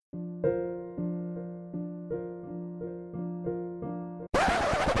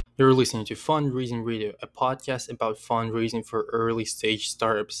You're listening to Fundraising Radio, a podcast about fundraising for early stage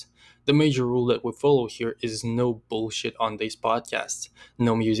startups. The major rule that we follow here is no bullshit on these podcasts,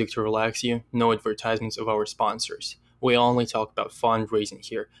 no music to relax you, no advertisements of our sponsors. We only talk about fundraising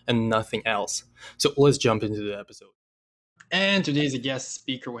here and nothing else. So let's jump into the episode. And today's guest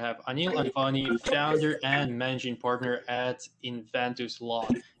speaker we have Anil Advani, founder and managing partner at Inventus Law.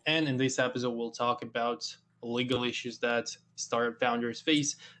 And in this episode, we'll talk about legal issues that startup founders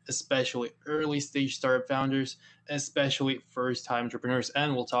face, especially early stage startup founders, especially first time entrepreneurs.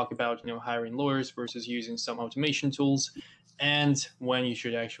 And we'll talk about hiring lawyers versus using some automation tools, and when you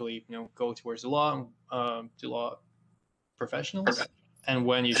should actually go towards the law, to law professionals, and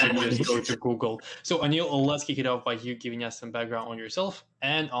when you should just go to Google. So, Anil, let's kick it off by you giving us some background on yourself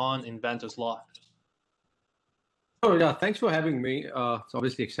and on Inventus Law. Oh, yeah. Thanks for having me. It's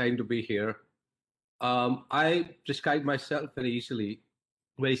obviously exciting to be here. I describe myself very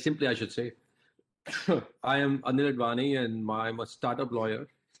simply, I should say. I am Anil Advani, and I'm a startup lawyer,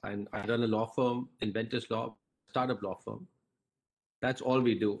 and I run a law firm, Inventus Law, startup law firm. That's all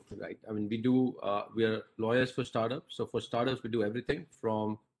we do, right? I mean, we are lawyers for startups. So for startups, we do everything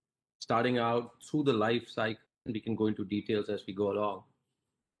from starting out through the life cycle, and we can go into details as we go along.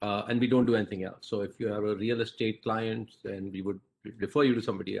 And we don't do anything else. So if you have a real estate client, then we would refer you to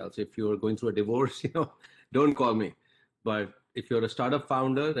somebody else. If you're going through a divorce, don't call me. But if you're a startup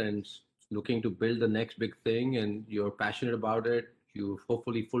founder and looking to build the next big thing and you're passionate about it, you've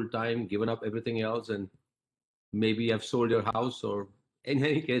hopefully full time given up everything else and maybe have sold your house or in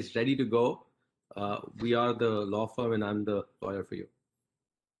any case ready to go, we are the law firm and I'm the lawyer for you.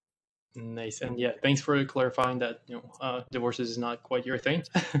 Nice. And yeah, thanks for clarifying that divorces is not quite your thing.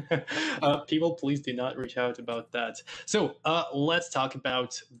 People, please do not reach out about that. So let's talk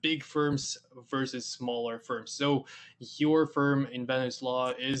about big firms versus smaller firms. So your firm, Inventus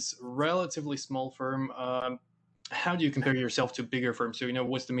Law, is relatively small firm. How do you compare yourself to bigger firms? So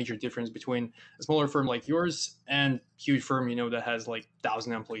what's the major difference between a smaller firm like yours and huge firm that has like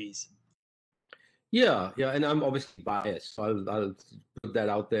 1,000 employees? Yeah, and I'm obviously biased, so I'll put that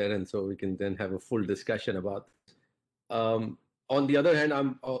out there, and so we can then have a full discussion about this. On the other hand,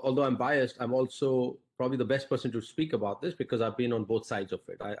 although I'm biased, I'm also probably the best person to speak about this because I've been on both sides of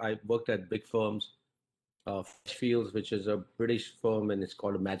it. I worked at big firms, Freshfields, which is a British firm, and it's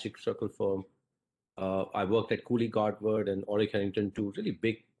called a Magic Circle firm. I worked at Cooley Gardwood and Orrick Hennington, two really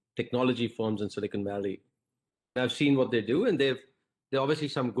big technology firms in Silicon Valley. I've seen what they do, and they're obviously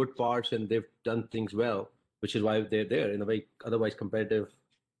some good parts, and they've done things well, which is why they're there in a very otherwise competitive,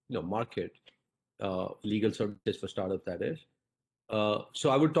 market, legal services for startups. That is. So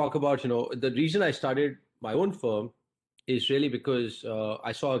I would talk about, the reason I started my own firm is really because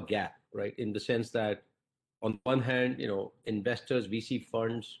I saw a gap, right, in the sense that on one hand, investors, VC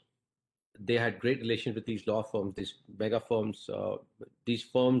funds, they had great relations with these law firms, these mega firms, these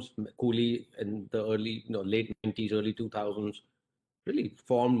firms, Cooley in the early, late 90s, early 2000s, really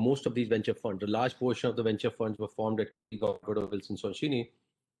formed most of these venture funds. A large portion of the venture funds were formed at Gordon Wilson Sonsini.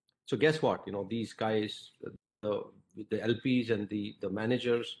 So guess what? These guys, the, the LPs and the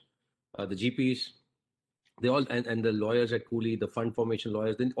managers, the GPs, they all and the lawyers at Cooley, the fund formation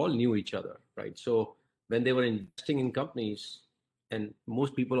lawyers, they all knew each other, right? So when they were investing in companies, and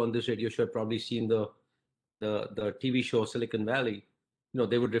most people on this radio show have probably seen the TV show Silicon Valley,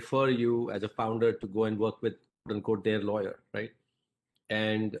 they would refer you as a founder to go and work with quote unquote their lawyer, right?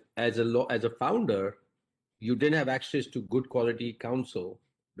 And as a founder, you didn't have access to good quality counsel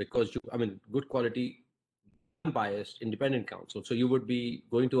because good quality unbiased independent counsel. So you would be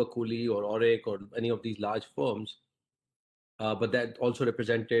going to a Cooley or Orrick or any of these large firms, but that also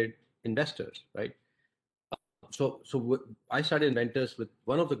represented investors, right? I started Inventors with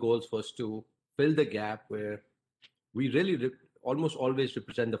one of the goals was to fill the gap where we really almost always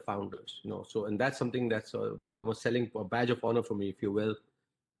represent the founders, So and that's something that's was selling a badge of honor for me, if you will,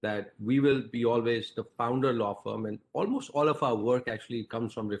 that we will be always the founder law firm, and almost all of our work actually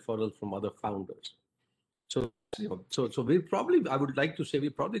comes from referrals from other founders. So, we probably, I would like to say,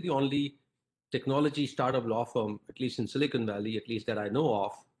 we're probably the only technology startup law firm, at least in Silicon Valley, at least that I know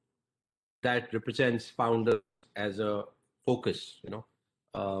of, that represents founders as a focus,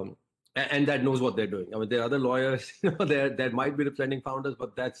 and that knows what they're doing. I mean, there are other lawyers, that might be representing founders,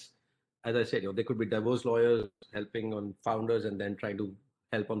 but that's, as I said, they could be divorce lawyers helping on founders and then trying to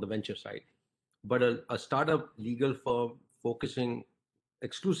help on the venture side. But a startup legal firm focusing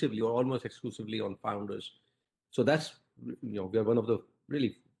exclusively or almost exclusively on founders. So that's, we're one of the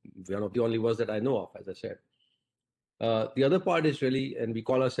really, one of the only ones that I know of, as I said. The other part is really, and we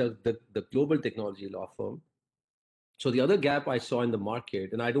call ourselves the global technology law firm. So the other gap I saw in the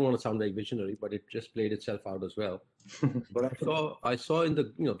market, and I don't want to sound very visionary, but it just played itself out as well. But I saw in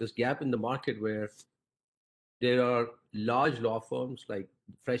the this gap in the market where there are large law firms like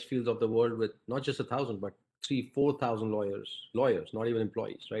Freshfields of the world with not just 1,000 but 3,000-4,000 lawyers, not even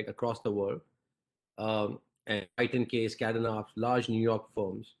employees, right, across the world. And White and Case, Kavanaugh, large New York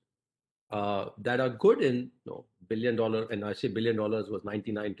firms that are good in $1 billion, and I say $1 billion was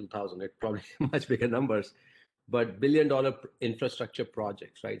 99 2000. It probably much bigger numbers, but $1 billion infrastructure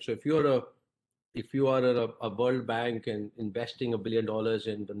projects, right? So if you are a World Bank and investing $1 billion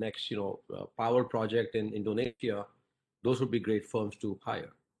in the next power project in Indonesia, those would be great firms to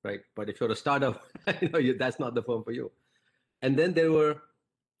hire, right? But if you're a startup, that's not the firm for you. And then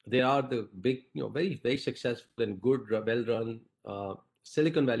there are the big, very very successful and good, well-run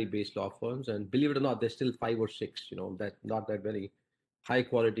Silicon Valley-based law firms, and believe it or not, there's still five or six, that not that very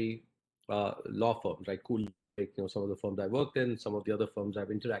high-quality law firms, like cool, like some of the firms I worked in, some of the other firms I've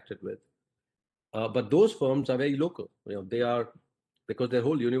interacted with. But those firms are very local. They are because their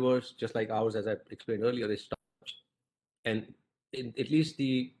whole universe, just like ours, as I explained earlier, is startups. And at least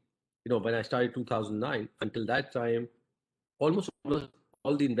when I started 2009 until that time, almost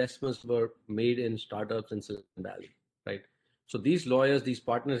all the investments were made in startups in Silicon Valley, right? So these lawyers, these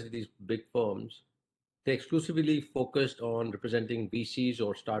partners, these big firms, they exclusively focused on representing VCs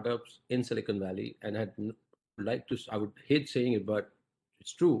or startups in Silicon Valley and I would hate saying it, but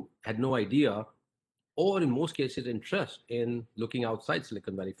it's true, had no idea, or in most cases, interest in looking outside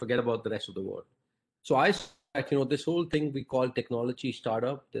Silicon Valley. Forget about the rest of the world. So I this whole thing we call technology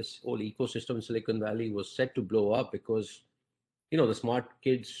startup, this whole ecosystem in Silicon Valley was set to blow up because the smart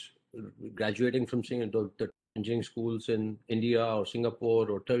kids graduating from the engineering schools in India or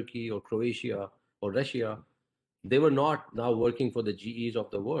Singapore or Turkey or Croatia or Russia, they were not now working for the GEs of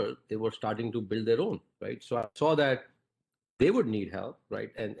the world. They were starting to build their own, right? So I saw that they would need help,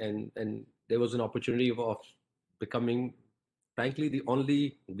 right? And there was an opportunity of becoming, frankly, the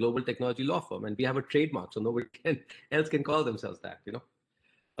only global technology law firm, and we have a trademark, so nobody else can call themselves that.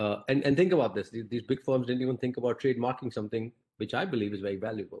 And think about this: these big firms didn't even think about trademarking something which I believe is very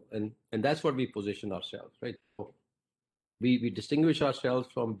valuable, and that's what we position ourselves, right? So we distinguish ourselves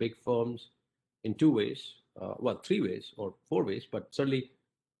from big firms in two ways, well, three ways or four ways, but certainly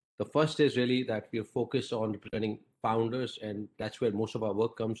the first is really that we are focused on representing founders, and that's where most of our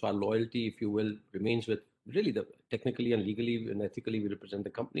work comes. So our loyalty, if you will, remains with really the technically and legally and ethically we represent the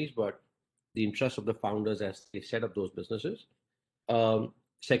companies, but the interests of the founders as they set up those businesses.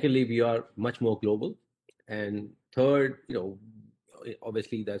 Secondly, we are much more global, and third,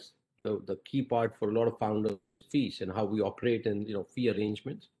 obviously that's the key part for a lot of founders: fees and how we operate and fee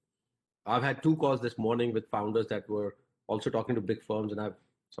arrangements. I've had two calls this morning with founders that were also talking to big firms, and I've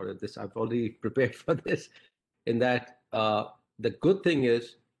already prepared for this. In that, the good thing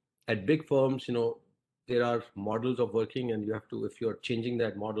is, at big firms, there are models of working, and if you're changing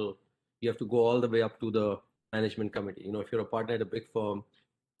that model, you have to go all the way up to the management committee. If you're a partner at a big firm,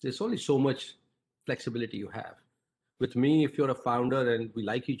 there's only so much flexibility you have. With me, if you're a founder and we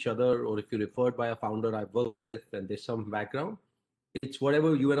like each other, or if you're referred by a founder I've worked with and there's some background, it's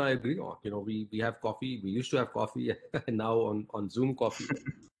whatever you and I agree on. We have coffee. We used to have coffee, and now on Zoom coffee.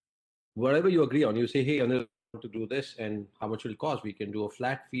 Whatever you agree on, you say, hey, Anil, I want to do this, and how much will it cost? We can do a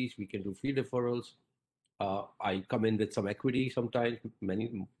flat fees. We can do fee deferrals. I come in with some equity sometimes,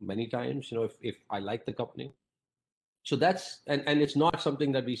 many times. If I like the company. So that's and it's not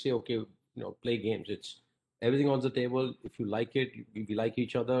something that we say, okay, play games. It's everything on the table. If you like it, we like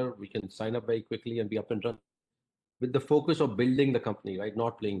each other. We can sign up very quickly and be up and running with the focus of building the company, right?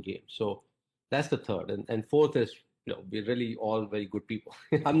 Not playing games. So that's the third. And fourth is, we're really all very good people.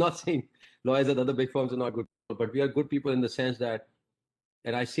 I'm not saying lawyers at other big firms are not good people, but we are good people in the sense that,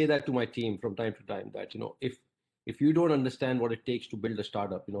 and I say that to my team from time to time, that, if you don't understand what it takes to build a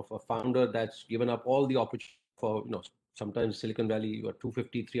startup, for a founder that's given up all the opportunity for, sometimes Silicon Valley, you are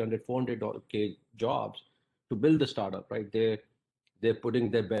 250, 300, 400K jobs to build the startup, right? They're betting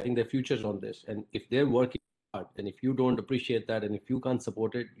their futures on this. And if they're working, and if you don't appreciate that, and if you can't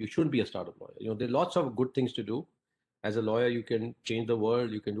support it, you shouldn't be a startup lawyer. There are lots of good things to do. As a lawyer, you can change the world,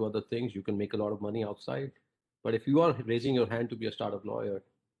 you can do other things, you can make a lot of money outside. But if you are raising your hand to be a startup lawyer,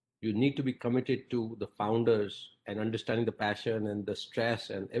 you need to be committed to the founders and understanding the passion and the stress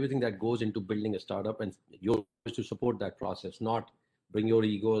and everything that goes into building a startup, and you're to support that process, not bring your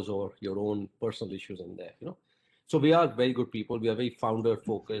egos or your own personal issues in there. So we are very good people. We are very founder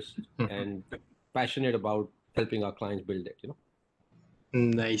focused and passionate about helping our clients build it.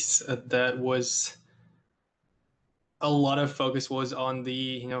 Nice. That was a lot of focus was on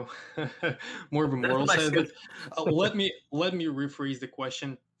the more of a That's moral my side, skill. but let me rephrase the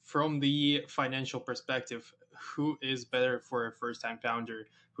question from the financial perspective. Who is better for a first time founder?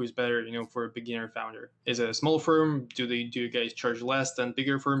 Who's better, for a beginner founder? Is it a small firm? Do you guys charge less than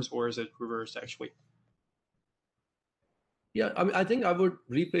bigger firms, or is it reversed actually? Yeah, I mean, I think I would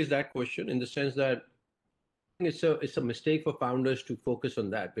rephrase that question in the sense that it's a mistake for founders to focus on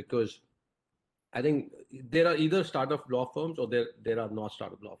that, because I think there are either startup law firms or there are not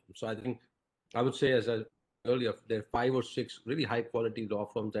startup law firms. So I think I would say, as I earlier, there are 5 or 6 really high quality law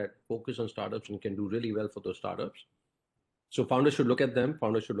firms that focus on startups and can do really well for those startups. So founders should look at them.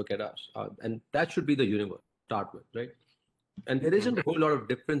 Founders should look at us, and that should be the universe to start with, right? And there isn't a whole lot of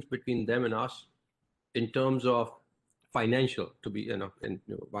difference between them and us in terms of financial. To be, and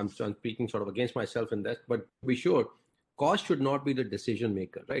I'm speaking sort of against myself in that, but to be sure, cost should not be the decision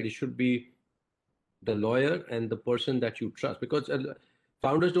maker, right? It should be the lawyer and the person that you trust, because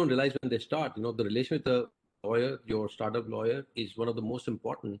founders don't realize when they start, the relation with the lawyer, your startup lawyer, is one of the most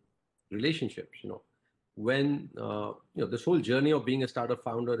important relationships. When this whole journey of being a startup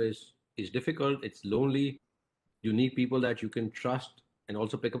founder is difficult, it's lonely. You need people that you can trust and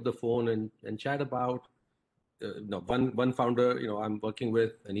also pick up the phone and chat about. One founder, I'm working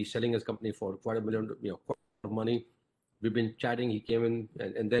with, and he's selling his company for quite a million, quite a lot of money. We've been chatting. He came in,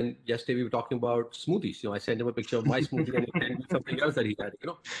 and then yesterday we were talking about smoothies. I sent him a picture of my smoothie, and he sent me something else that he had.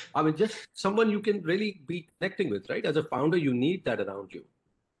 I mean, just someone you can really be connecting with, right? As a founder, you need that around you.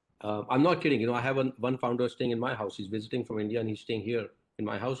 I'm not kidding. I have one founder staying in my house. He's visiting from India, and he's staying here in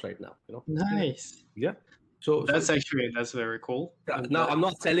my house right now. Nice. Yeah. So That's very cool. yeah, And now I'm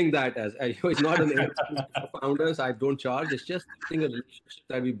not selling that as it's not an aid for founders. I don't charge. It's just something, a relationship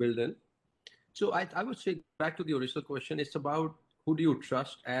that we build in. So I would say, back to the original question, it's about who do you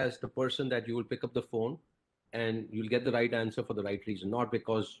trust as the person that you will pick up the phone and you'll get the right answer for the right reason, not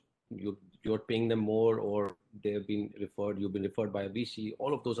because you're paying them more or you've been referred by a VC,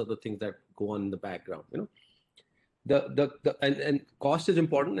 all of those other things that go on in the background. And cost is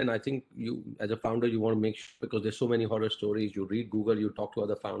important, and I think you, as a founder, you want to make sure, because there's so many horror stories. You read Google, you talk to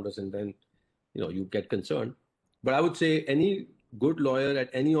other founders, and then you get concerned. But I would say any good lawyer at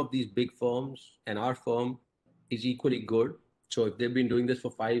any of these big firms and our firm is equally good. So if they've been doing this for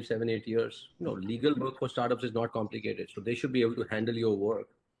 5, 7, 8 years, legal work for startups is not complicated, so they should be able to handle your work.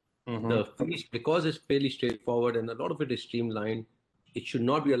 The fees, because it's fairly straightforward and a lot of it is streamlined, it should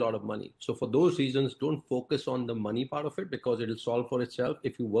not be a lot of money. So for those reasons, don't focus on the money part of it, because it'll solve for itself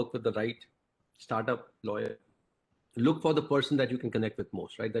if you work with the right startup lawyer. Look for the person that you can connect with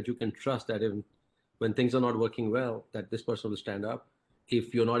most, right? That you can trust, that even when things are not working well, that this person will stand up.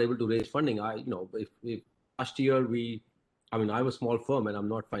 If you're not able to raise funding, if last year I have a small firm and I'm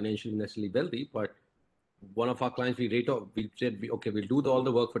not financially necessarily wealthy, but one of our clients, we said, okay, we'll do all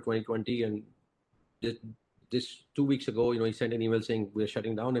the work for 2020. And this, this 2 weeks ago, he sent an email saying we're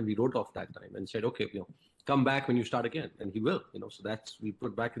shutting down, and we wrote off that time and said, okay, come back when you start again, and he will. So we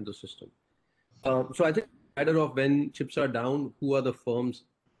put back into the system. So I think, matter of when chips are down, who are the firms?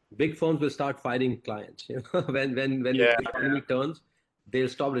 Big firms will start firing clients. When yeah. the economy turns, they'll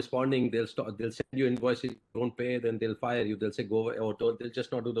stop responding. They'll send you invoices, don't pay, then they'll fire you. They'll say go away, or they'll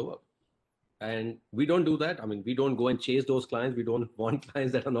just not do the work. And we don't do that. I mean, we don't go and chase those clients. We don't want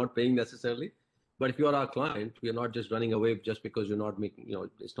clients that are not paying necessarily. But if you're our client, we are not just running away just because you're not making,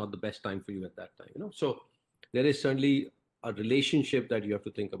 it's not the best time for you at that time. So there is certainly a relationship that you have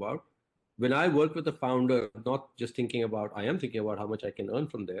to think about. When I work with a founder, not just thinking about, I am thinking about how much I can earn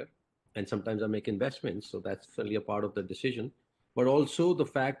from there. And sometimes I make investments. So that's certainly a part of the decision. But also the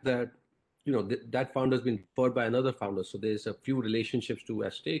fact that, that founder has been referred by another founder. So there's a few relationships to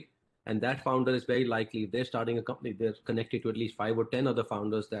at stake. And that founder is very likely, if they're starting a company, they're connected to at least 5 or 10 other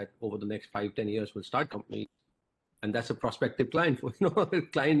founders that over the next 5, 10 years will start companies. And that's a prospective client for,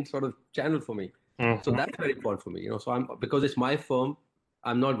 client sort of channel for me. So that's very important for me. So because it's my firm,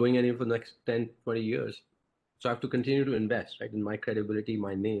 I'm not going anywhere for the next 10, 20 years. So I have to continue to invest, right, in my credibility,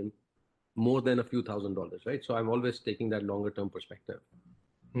 my name, more than a few $1,000s, right? So I'm always taking that longer term perspective.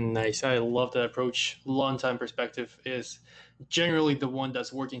 Nice. I love that approach. Long time perspective is generally the one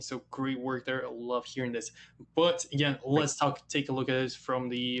that's working. So great work there. I love hearing this. But again, let's take a look at this from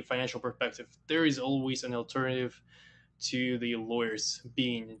the financial perspective. There is always an alternative to the lawyers,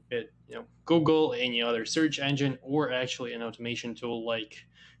 being it Google, any other search engine, or actually an automation tool like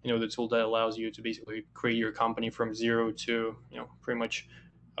the tool that allows you to basically create your company from zero to pretty much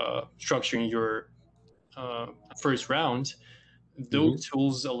structuring your first round. those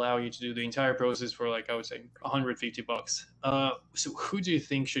tools allow you to do the entire process for, like, I would say $150. So who do you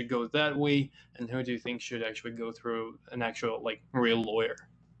think should go that way, and who do you think should actually go through an actual, like, real lawyer?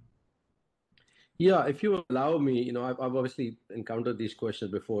 Yeah, if you allow me, I've obviously encountered these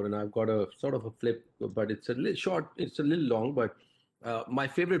questions before, and I've got a sort of a flip, but it's a little short, it's a little long, but my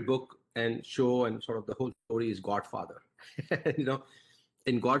favorite book and show and sort of the whole story is Godfather. you know,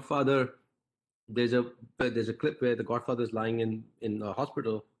 in Godfather, there's a there's a clip where the Godfather is lying in a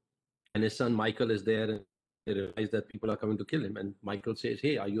hospital, and his son Michael is there, and they realize that people are coming to kill him, and Michael says,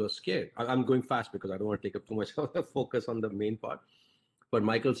 "Hey, are you scared?" I'm going fast because I don't want to take up too much of the focus on the main part. But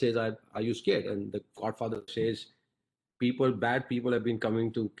Michael says, "Are you scared?" And the Godfather says, bad people have been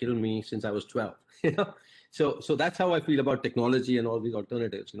coming to kill me since I was 12." You know, so that's how I feel about technology and all these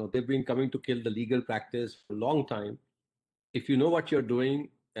alternatives. They've been coming to kill the legal practice for a long time. If you know what you're doing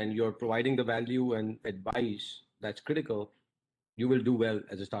and you're providing the value and advice that's critical, you will do well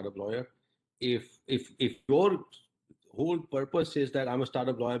as a startup lawyer. If your whole purpose is that I'm a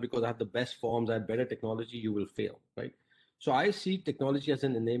startup lawyer because I have the best forms, I have better technology, you will fail, right? So I see technology as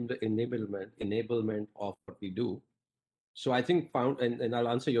an enablement of what we do. So I think and I'll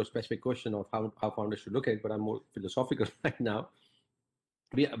answer your specific question of how founders should look at it, but I'm more philosophical right now.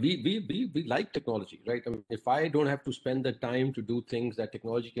 We like technology, right? I mean, if I don't have to spend the time to do things that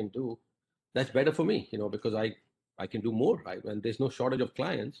technology can do, that's better for me, because I can do more, right? And there's no shortage of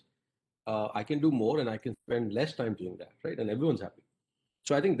clients. I can do more and I can spend less time doing that, right? And everyone's happy.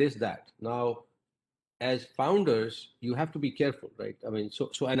 So I think there's that. Now, as founders, you have to be careful, right? I mean,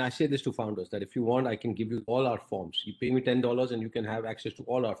 and I say this to founders that if you want, I can give you all our forms. You pay me $10 and you can have access to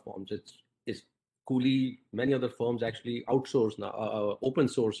all our forms. It's Cooley, many other firms actually outsource now, open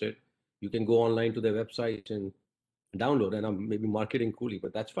source it. You can go online to their website and download. And I'm maybe marketing Cooley,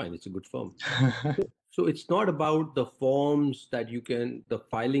 but that's fine. It's a good firm. So it's not about the forms that the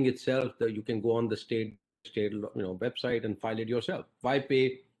filing itself, that you can go on the state website and file it yourself. Why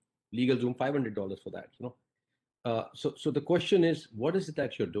pay LegalZoom $500 for that? So the question is, what is it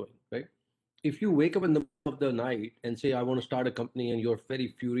that you're doing, right? If you wake up in the middle of the night and say, I want to start a company, and you're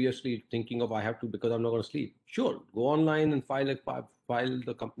very furiously thinking of, I have to because I'm not going to sleep. Sure, go online and file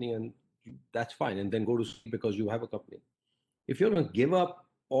the company, and that's fine, and then go to sleep because you have a company. If you're going to give up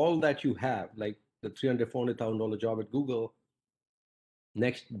all that you have, like the $300,000-$400,000 job at Google,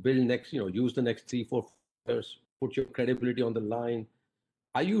 use the next 3-4 years, put your credibility on the line.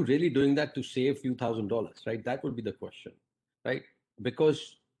 Are you really doing that to save a few $1,000s, right? That would be the question, right?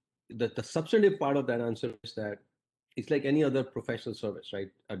 Because the substantive part of that answer is that it's like any other professional service, right?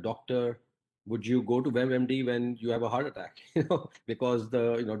 A doctor, would you go to WebMD when you have a heart attack? Because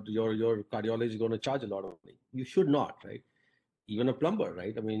your cardiologist is going to charge a lot of money. You should not, right? Even a plumber,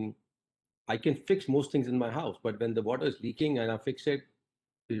 right? I mean, I can fix most things in my house, but when the water is leaking and I fix it,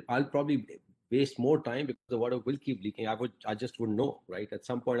 I'll probably waste more time because the water will keep leaking. I just wouldn't know, right? At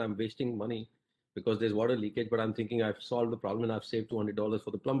some point, I'm wasting money because there's water leakage, but I'm thinking I've solved the problem and I've saved $200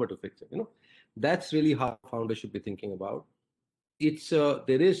 for the plumber to fix it. That's really how founders should be thinking about.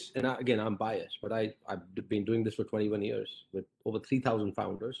 There is, and again, I'm biased, but I've been doing this for 21 years with over 3,000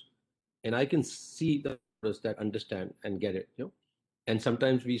 founders, and I can see the founders that understand and get it. And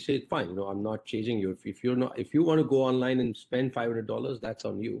sometimes we say, fine, I'm not chasing you. If you want to go online and spend $500, that's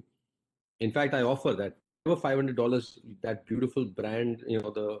on you. In fact, I offer that over $500, that beautiful brand,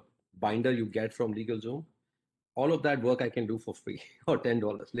 the binder you get from LegalZoom, all of that work I can do for free or $10,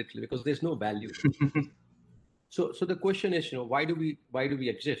 literally, because there's no value. So the question is, why do we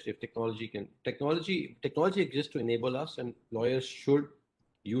exist if technology exists to enable us, and lawyers should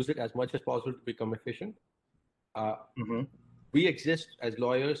use it as much as possible to become efficient. We exist as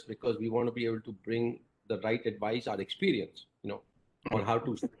lawyers because we want to be able to bring the right advice, our experience, on how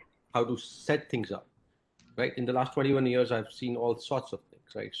to set things up, right? In the last 21 years, I've seen all sorts of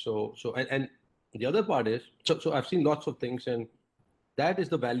things, right? And the other part is, so I've seen lots of things, and that is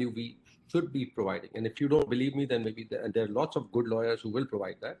the value we should be providing. And if you don't believe me, then maybe there are lots of good lawyers who will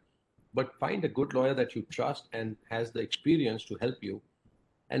provide that. But find a good lawyer that you trust and has the experience to help you.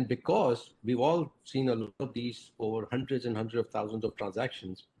 And because we've all seen a lot of these over hundreds and hundreds of thousands of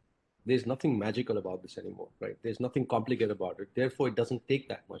transactions, there's nothing magical about this anymore, right? There's nothing complicated about it. Therefore, it doesn't take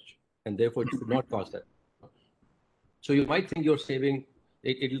that much. And therefore, it should not cost that. So you might think you're saving,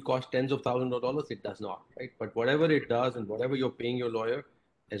 it'll cost tens of thousands of dollars. It does not, right? But whatever it does and whatever you're paying your lawyer,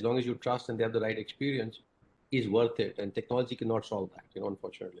 as long as you trust and they have the right experience, is worth it. And technology cannot solve that,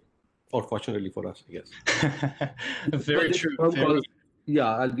 unfortunately. Or fortunately for us, I guess. Very true.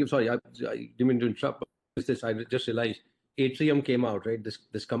 Yeah, I'll give, sorry, I didn't mean to interrupt, but I just realized Atrium came out, right?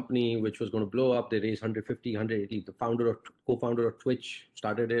 This company which was going to blow up. They raised 150, 180. The co-founder of Twitch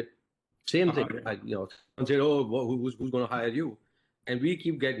started it. Same thing. Someone said, "Oh, who's going to hire you?" And we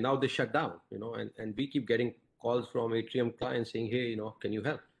keep getting, now they shut down, and we keep getting calls from Atrium clients saying, "Hey, can you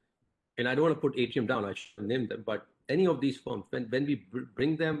help?" And I don't want to put Atrium down. I should name them, but any of these firms, when we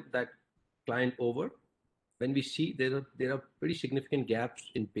bring them that client over, when we see there are pretty significant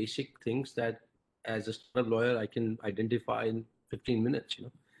gaps in basic things that, as a startup lawyer, I can identify in 15 minutes.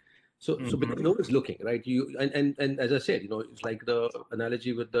 So because no one's looking, right? And as I said, it's like the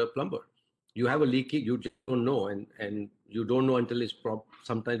analogy with the plumber. You have a leak, you just don't know, and you don't know until it's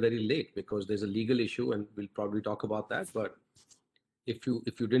sometimes very late because there's a legal issue, and we'll probably talk about that. But if you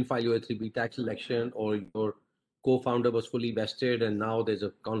didn't file your 3B tax election, or your co-founder was fully vested and now there's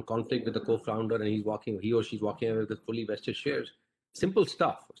a conflict with the co-founder and he or she's walking away with fully vested shares, simple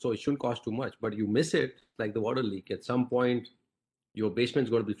stuff, so it shouldn't cost too much, but you miss it, like the water leak. At some point your basement's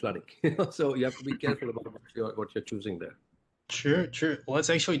going to be flooding. So you have to be careful about what you're choosing there. Sure, sure.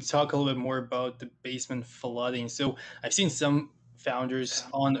 Let's actually talk a little bit more about the basement flooding. So I've seen some founders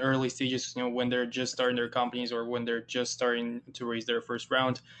on early stages, when they're just starting their companies or when they're just starting to raise their first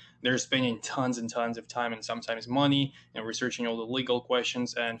round, they're spending tons and tons of time and sometimes money and researching all the legal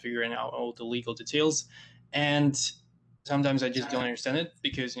questions and figuring out all the legal details. And sometimes I just don't understand it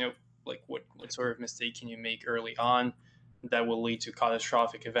because, like what sort of mistake can you make early on that will lead to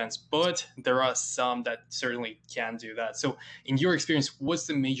catastrophic events? But there are some that certainly can do that. So in your experience, what's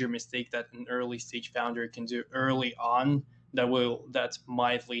the major mistake that an early stage founder can do early on that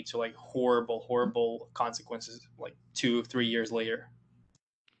might lead to like horrible consequences like 2-3 years later?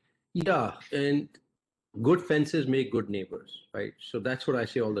 Yeah, and good fences make good neighbors, right? So that's what I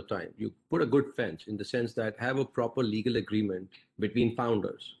say all the time. You put a good fence in the sense that have a proper legal agreement between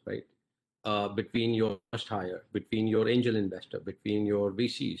founders, right? Between your first hire, between your angel investor, between your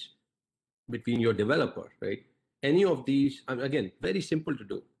VCs, between your developer, right? Any of these, and again, very simple to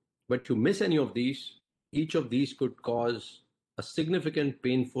do. But to miss any of these, each of these could cause a significant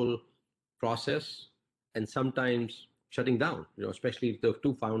painful process, and sometimes shutting down, especially if the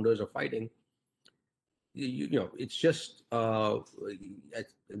two founders are fighting. It's just that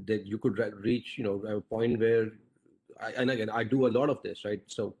you could reach, a point where, and again, I do a lot of this, right?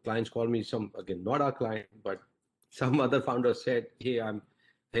 So clients call me, again, not our client, but some other founder said, hey,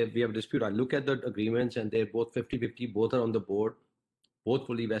 we have a dispute. I look at the agreements and they're both 50-50, both are on the board, both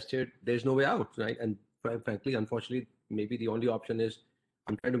fully vested. There's no way out, right? And frankly, unfortunately, maybe the only option is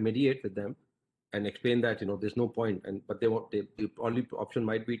I'm trying to mediate with them and explain that, there's no point. But the only option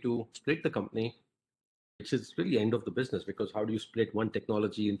might be to split the company, which is really end of the business, because how do you split one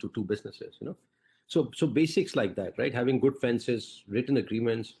technology into two businesses? So basics like that, right? Having good fences, written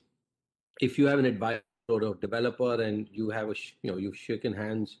agreements. If you have an advisor or a developer and you have you've shaken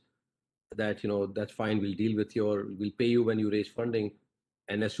hands, that that's fine, we'll pay you when you raise funding,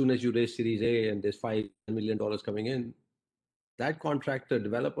 and as soon as you raise Series A and there's $5 million coming in, that contractor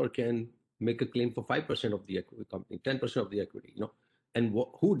developer can make a claim for 5% of the equity company, 10% of the equity, and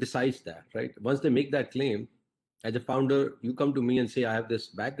who decides that, right? Once they make that claim, as a founder, you come to me and say, I have this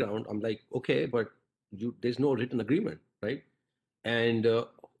background. I'm like, okay, but there's no written agreement, right? And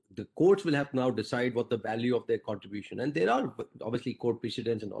the courts will have to now decide what the value of their contribution, and there are obviously court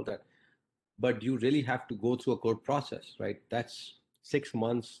precedents and all that, but you really have to go through a court process, right? That's 6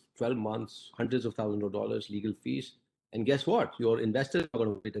 months, 12 months, hundreds of thousands of dollars legal fees. And guess what? Your investors are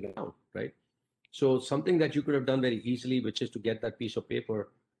going to wait around, right? So something that you could have done very easily, which is to get that piece of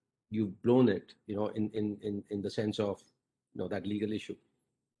paper, you've blown it, in the sense of, that legal issue.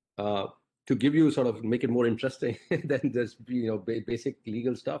 To give you, sort of make it more interesting than just, basic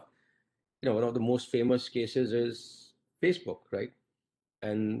legal stuff, one of the most famous cases is Facebook, right?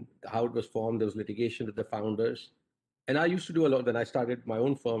 And how it was formed. There was litigation with the founders. And I used to do a lot when I started my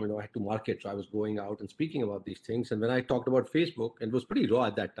own firm, I had to market. So I was going out and speaking about these things. And when I talked about Facebook, and it was pretty raw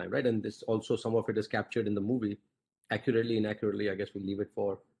at that time, right? And this also, some of it is captured in the movie, accurately, inaccurately. I guess we'll leave it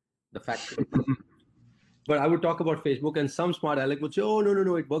for the fact. But I would talk about Facebook, and some smart aleck would say, oh,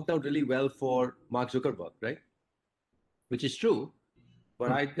 no, it worked out really well for Mark Zuckerberg, right? Which is true.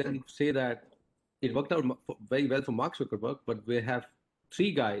 But I then say that it worked out very well for Mark Zuckerberg, but we have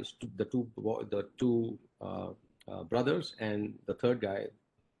three guys, the two brothers and the third guy,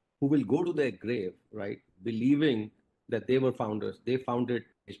 who will go to their grave, right, believing that they were founders. They founded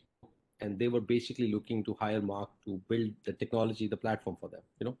Facebook, and they were basically looking to hire Mark to build the technology, the platform for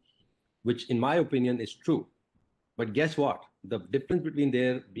them, which in my opinion is true. But guess what? The difference between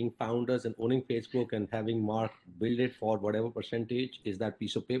their being founders and owning Facebook and having Mark build it for whatever percentage is that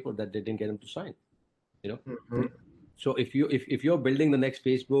piece of paper that they didn't get him to sign. So if you're building the next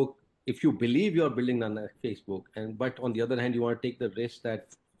Facebook, if you believe you're building the next Facebook, and but on the other hand you want to take the risk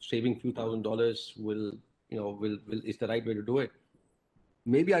that saving $few thousand will, will is the right way to do it,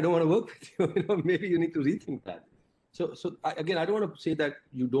 maybe I don't want to work with you. Maybe you need to rethink that. Again, I don't want to say that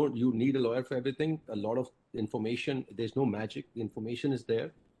you need a lawyer for everything. A lot of information, there's no magic. The information is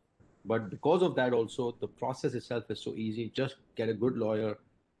there, but because of that, also the process itself is so easy. Just get a good lawyer,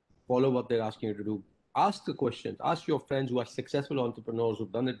 follow what they're asking you to do. Ask the questions. Ask your friends who are successful entrepreneurs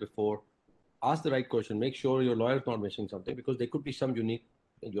who've done it before. Ask the right question. Make sure your lawyer's not missing something, because there could be some unique,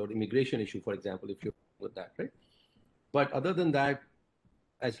 your immigration issue, for example, if you're with that, right? But other than that,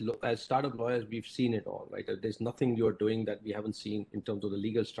 as startup lawyers, we've seen it all, right? There's nothing you're doing that we haven't seen in terms of the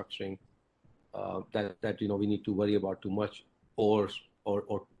legal structuring, that we need to worry about too much, or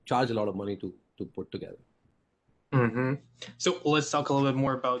charge a lot of money to put together. Mm-hmm. So let's talk a little bit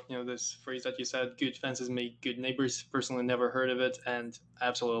more about this phrase that you said: "Good fences make good neighbors." Personally, never heard of it, and I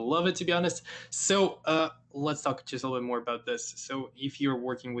absolutely love it, to be honest. So let's talk just a little bit more about this. So if you're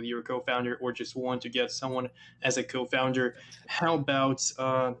working with your co-founder, or just want to get someone as a co-founder, how about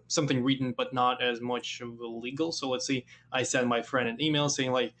something written but not as much of a legal? So let's say I send my friend an email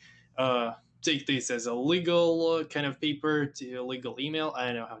saying like, take this as a legal kind of paper, to a legal email. I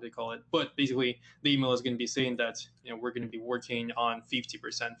don't know how to call it, but basically the email is going to be saying that we're going to be working on 50%,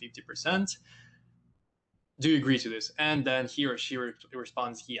 50%. Do you agree to this? And then he or she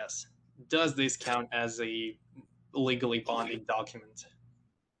responds yes. Does this count as a legally binding document?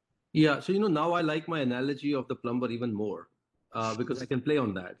 Yeah. So now I like my analogy of the plumber even more, because I can play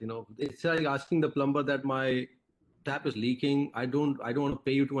on that. It's like asking the plumber that my tap is leaking. I don't want to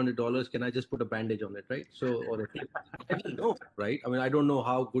pay you $200. Can I just put a bandage on it, right? So, or I don't know, right? I mean, I don't know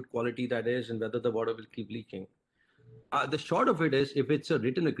how good quality that is and whether the water will keep leaking. The short of it is, if it's a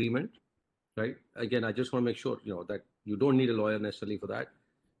written agreement, right? Again, I just want to make sure that you don't need a lawyer necessarily for that.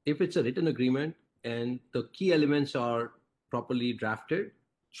 If it's a written agreement and the key elements are properly drafted,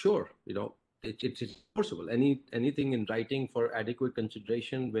 sure, it's enforceable. Anything in writing for adequate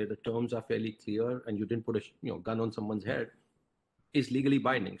consideration, where the terms are fairly clear and you didn't put a gun on someone's head, is legally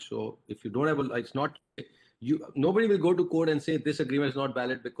binding. So if you don't have it's not nobody will go to court and say this agreement is not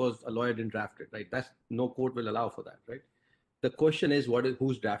valid because a lawyer didn't draft it, right? That's no court will allow for that, right? The question is,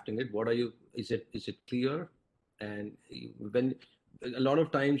 who's drafting it? Is it clear? And when a lot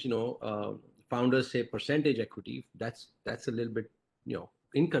of times, founders say percentage equity, that's a little bit,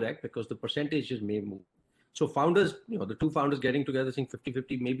 incorrect, because the percentages may move. So founders, the two founders getting together saying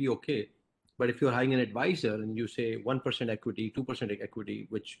 50-50 may be okay. But if you're hiring an advisor and you say 1% equity, 2% equity,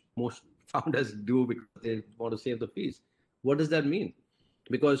 which most founders do because they want to save the fees, what does that mean?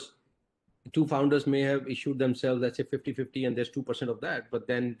 Because two founders may have issued themselves, let's say 50-50, and there's 2% of that, but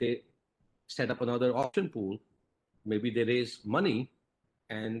then they set up another option pool. Maybe they raise money,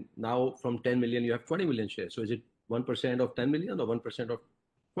 and now from 10 million, you have 20 million shares. So is it 1% of 10 million or 1% of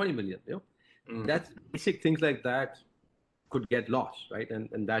 20 million? That's basic things like that could get lost, right?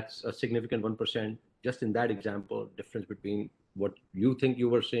 And that's a significant 1%, just in that example, difference between what you think you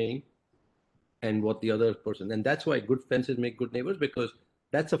were saying and what the other person. And that's why good fences make good neighbors, because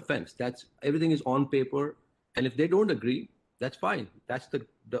that's a fence. That's everything is on paper. And if they don't agree, that's fine. That's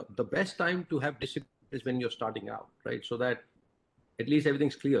the best time to have disagreement is when you're starting out, right? So that at least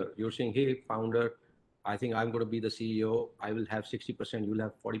everything's clear. You're saying, hey, founder, I think I'm going to be the CEO. I will have 60%, you'll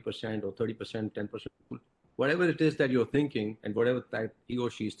have 40% or 30%, 10%. Whatever it is that you're thinking, and whatever that he or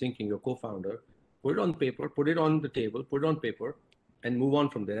she is thinking, your co-founder, put it on paper, put it on the table, put it on paper, and move on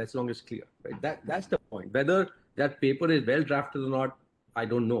from there, as long as it's clear, right? That's the point. Whether that paper is well drafted or not, I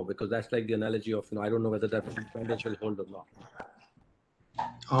don't know, because that's like the analogy of, I don't know whether that bandage will hold or not.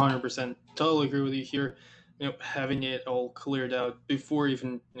 100%. Totally agree with you here. Having it all cleared out before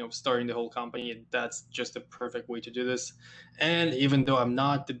even starting the whole company, that's just a perfect way to do this. And even though I'm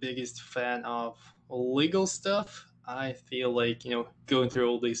not the biggest fan of legal stuff, I feel like going through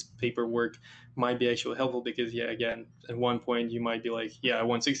all this paperwork might be actually helpful, because again, at one point you might be like, I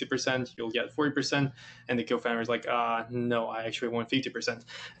want 60%, you'll get 40%, and the co-founder is like, no, I actually want 50%,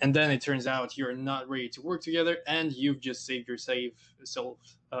 and then it turns out you're not ready to work together, and you've just saved yourself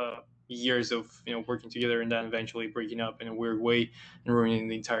years of working together, and then eventually breaking up in a weird way and ruining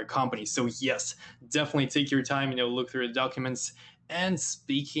the entire company. So yes, definitely take your time, look through the documents. And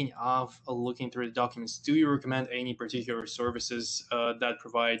speaking of looking through the documents, do you recommend any particular services that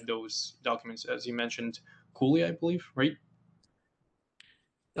provide those documents? As you mentioned, Cooley, I believe, right?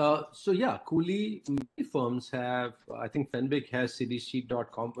 So yeah, Cooley, many firms have, I think Fenwick has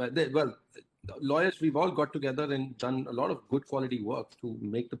cdc.com. Well, lawyers, we've all got together and done a lot of good quality work to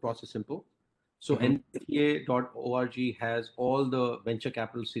make the process simple. So Mhm. nca.org has all the venture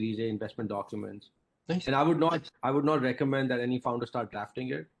capital Series A investment documents. Nice. And I would not recommend that any founder start drafting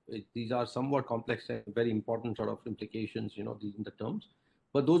it. These are somewhat complex and very important sort of implications, these in the terms.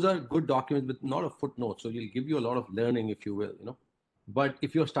 But those are good documents with not a footnote. So you'll give you a lot of learning, if you will. But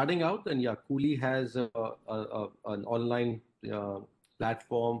if you're starting out, then yeah, Cooley has an online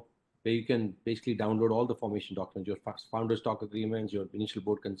platform where you can basically download all the formation documents, your founder stock agreements, your initial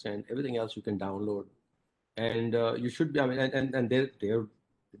board consent, everything else you can download. And you should be, I mean, and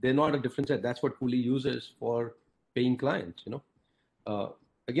they're not a different set. That's what Cooley uses for paying clients. Uh,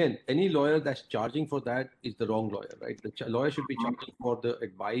 Again, any lawyer that's charging for that is the wrong lawyer, right? The lawyer should be charging for the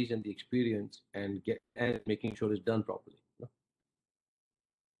advice and the experience and making sure it's done properly.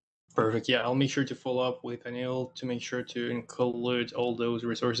 Perfect. Yeah, I'll make sure to follow up with Anil to make sure to include all those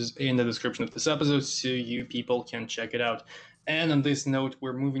resources in the description of this episode so you people can check it out. And on this note,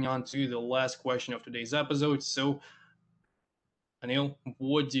 we're moving on to the last question of today's episode. So, Anil,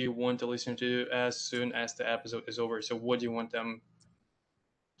 what do you want the listener to do as soon as the episode is over? So, what do you want them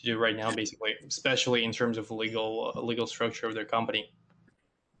to do right now, basically, especially in terms of legal structure of their company?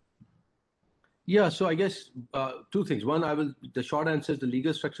 Yeah, so I guess two things. One, the short answer is the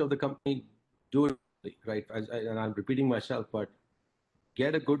legal structure of the company, do it right. And I'm repeating myself, but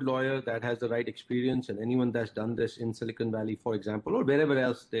get a good lawyer that has the right experience, and anyone that's done this in Silicon Valley, for example, or wherever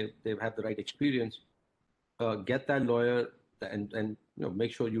else they have the right experience. Get that lawyer and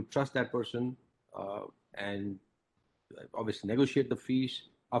make sure you trust that person, and obviously negotiate the fees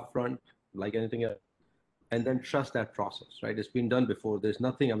upfront, like anything else, and then trust that process. Right? It's been done before. There's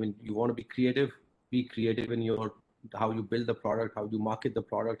nothing. I mean, you want to be creative. Be creative in your how you build the product, how you market the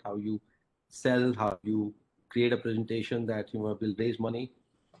product, how you sell, how you create a presentation that will raise money,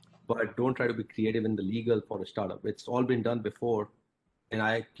 but don't try to be creative in the legal for a startup. It's all been done before. And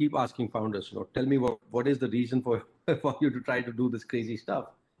I keep asking founders, tell me what is the reason for for you to try to do this crazy stuff,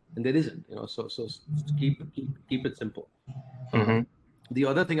 and there isn't. So keep it simple. Mm-hmm. The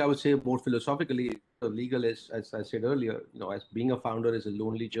other thing I would say more philosophically, legal is, as I said earlier, as being a founder is a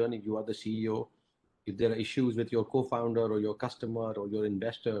lonely journey. You are the CEO. If there are issues with your co-founder or your customer or your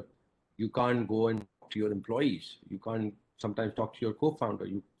investor, you can't go and talk to your employees. You can't sometimes talk to your co-founder.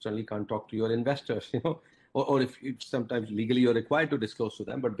 You certainly can't talk to your investors, or if sometimes legally you're required to disclose to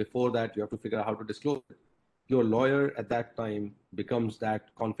them, but before that you have to figure out how to disclose it. Your lawyer at that time becomes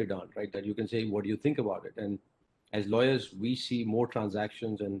that confidant, right? That you can say, what do you think about it? And as lawyers, we see more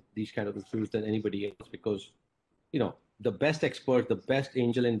transactions and these kind of issues than anybody else because the best experts, the best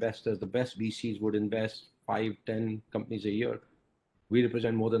angel investors, the best VCs would invest 5, 10 companies a year. We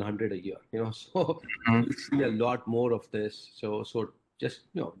represent more than 100 a year. So we see a lot more of this. So just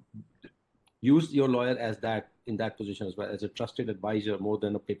use your lawyer as that in that position as well, as a trusted advisor more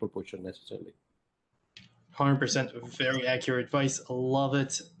than a paper pusher necessarily. 100% very accurate advice. Love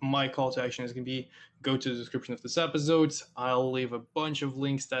it. My call to action is going to be go to the description of this episode. I'll leave a bunch of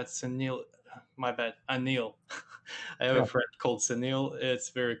links. That's Anil. My bad. Anil. I have a Yeah. friend called Sanil. It's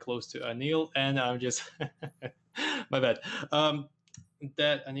very close to Anil, and I'm just my bad.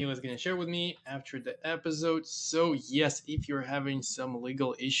 That Anil is going to share with me after the episode. So, yes, if you're having some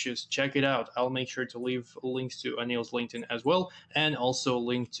legal issues, check it out. I'll make sure to leave links to Anil's LinkedIn as well, and also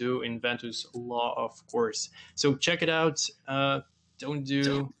link to Inventus Law, of course. So, check it out. Don't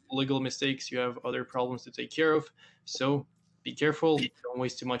do legal mistakes. You have other problems to take care of. So, be careful. Don't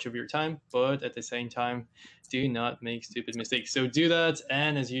waste too much of your time, but at the same time, do not make stupid mistakes. So, do that,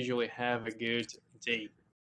 and as usual, have a good day.